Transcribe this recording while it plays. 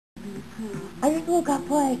I just woke up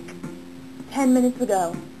like 10 minutes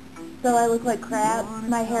ago. So I look like crap.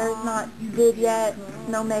 My hair is not did yet.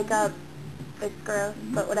 No makeup. It's gross,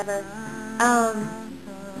 but whatever.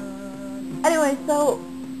 Anyway, so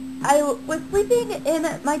I was sleeping in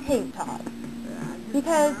my tank top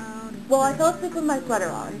because, well, I fell asleep with my sweater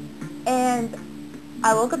on, and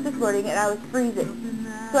I woke up this morning and I was freezing.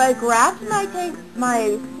 So I grabbed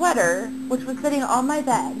my sweater, which was sitting on my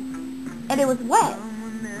bed, and it was wet.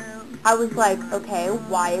 I was like, okay,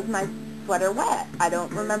 why is my sweater wet? I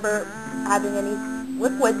don't remember having any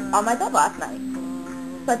liquid on my bed last night.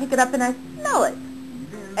 So I pick it up and I smell it.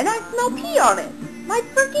 And I smell pee on it. My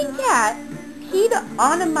freaking cat peed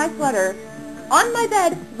on my sweater on my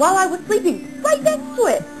bed while I was sleeping, right next to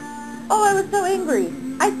it. Oh, I was so angry.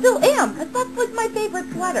 I still am, because that's like my favorite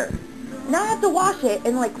sweater. Now I have to wash it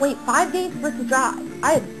and like wait 5 days for it to dry.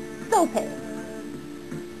 I am so pissed.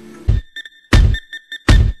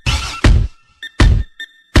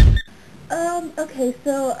 Okay,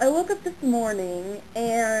 so I woke up this morning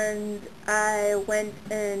and I went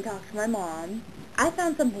and talked to my mom. I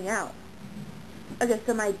found something out. Okay,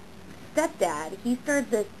 so my stepdad, he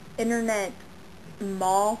started this internet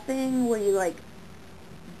mall thing where you like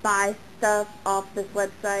buy stuff off this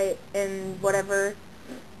website and whatever,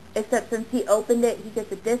 except since he opened it, he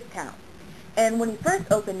gets a discount. And when he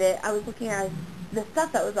first opened it, I was looking at the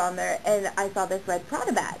stuff that was on there, and I saw this red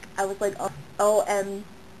Prada bag. I was like, OMFG,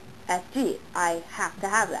 I have to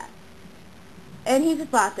have that. And he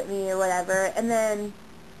just laughed at me or whatever, and then,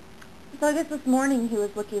 so I guess this morning he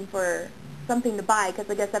was looking for something to buy, because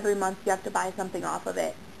I guess every month you have to buy something off of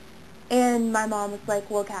it. And my mom was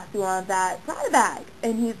like, well, Cassie wanted that Prada bag.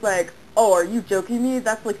 And he's like, oh, are you joking me?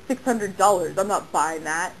 That's like $600. I'm not buying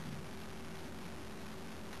that.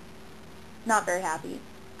 Not very happy.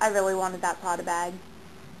 I really wanted that Prada bag.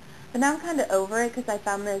 But now I'm kind of over it because I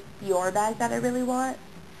found this Dior bag that I really want.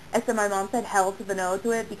 And so my mom said hell to the no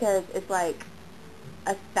to it because it's like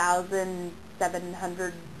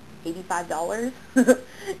 $1,785.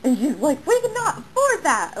 And she's like, we cannot afford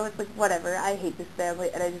that. I was like, whatever, I hate this family,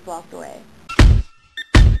 and I just walked away.